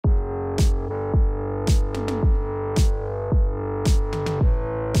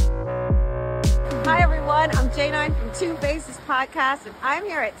J9 from Two Faces Podcast, and I'm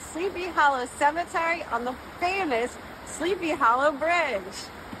here at Sleepy Hollow Cemetery on the famous Sleepy Hollow Bridge.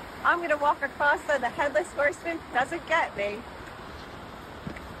 I'm going to walk across so the Headless Horseman doesn't get me.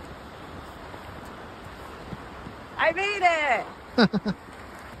 I made it!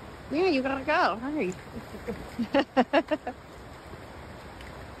 Yeah, you gotta go. Hurry.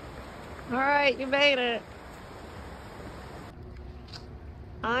 Alright, you made it.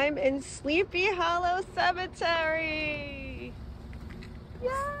 I'm in Sleepy Hollow Cemetery. Yay!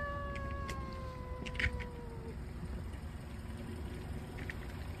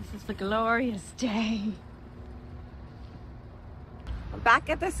 This is a glorious day. I'm back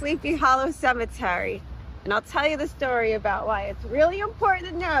at the Sleepy Hollow Cemetery, and I'll tell you the story about why it's really important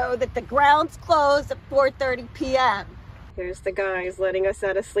to know that the grounds close at 4:30 p.m. Here's the guys letting us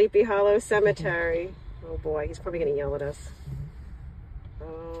out of Sleepy Hollow Cemetery. Oh boy, he's probably gonna yell at us.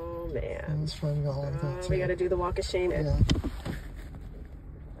 Oh man. We gotta do the walk of shame. Yeah.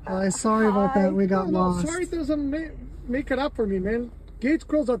 Sorry about that, we got lost. Sorry, it doesn't make it up for me, man. Gates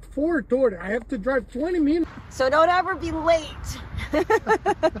close at 4:30. I have to drive 20 minutes. So don't ever be late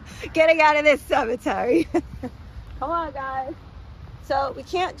getting out of this cemetery. Come on, guys. So we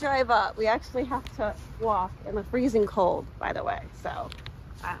can't drive up. We actually have to walk in the freezing cold, by the way. So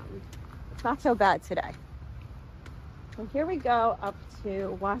it's not so bad today. So here we go up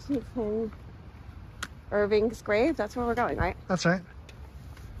to Washington Irving's grave. That's where we're going, right? That's right.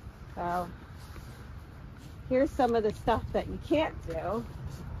 So here's some of the stuff that you can't do.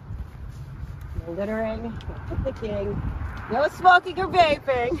 No littering, no picnicking, no smoking or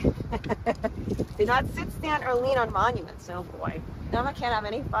vaping. Do not sit, stand, or lean on monuments. Oh boy. No, I can't have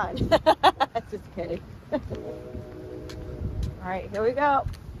any fun. Just kidding. All right, here we go.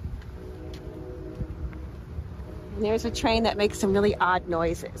 And there's a train that makes some really odd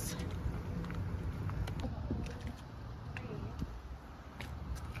noises.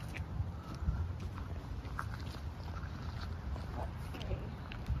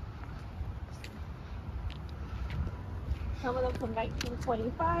 Some of them from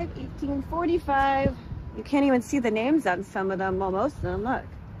 1925, 1845. You can't even see the names on some of them. Well, most of them, look.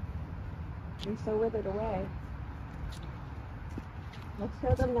 They're so withered away. Let's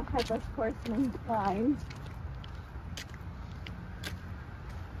show them the Headless Horseman sign.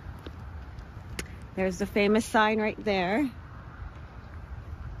 There's the famous sign right there.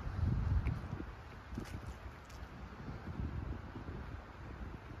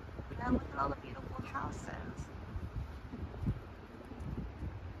 And look at all the beautiful houses.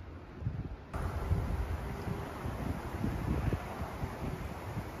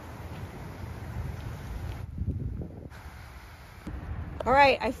 All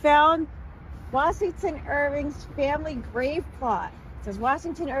right, I found Washington Irving's family grave plot. It says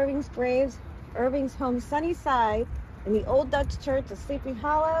Washington Irving's graves, Irving's home Sunnyside, and the Old Dutch Church of Sleepy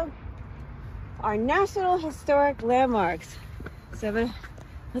Hollow are National Historic Landmarks. So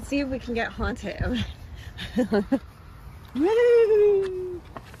let's see if we can get haunted. Woo!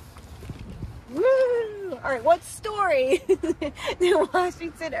 Woo! All right, what story did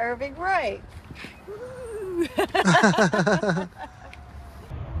Washington Irving write? Woo!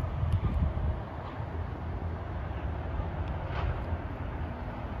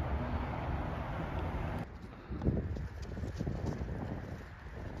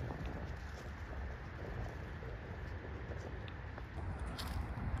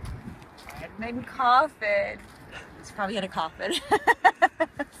 Edmund Coffin. He's probably in a coffin.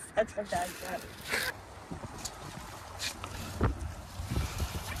 That's what that said.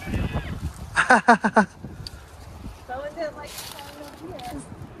 Someone didn't like the sound of here.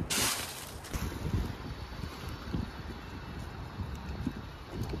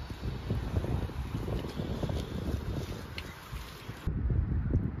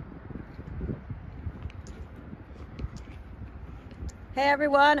 Hey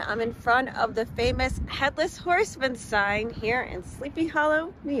everyone, I'm in front of the famous Headless Horseman sign here in Sleepy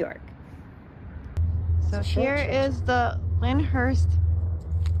Hollow, New York. So here is the Lyndhurst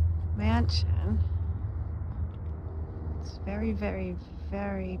Mansion. It's very, very,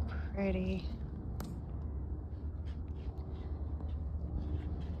 very pretty.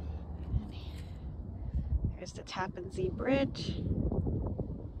 There's the Tappan Zee Bridge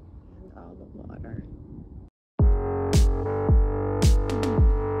and all the water.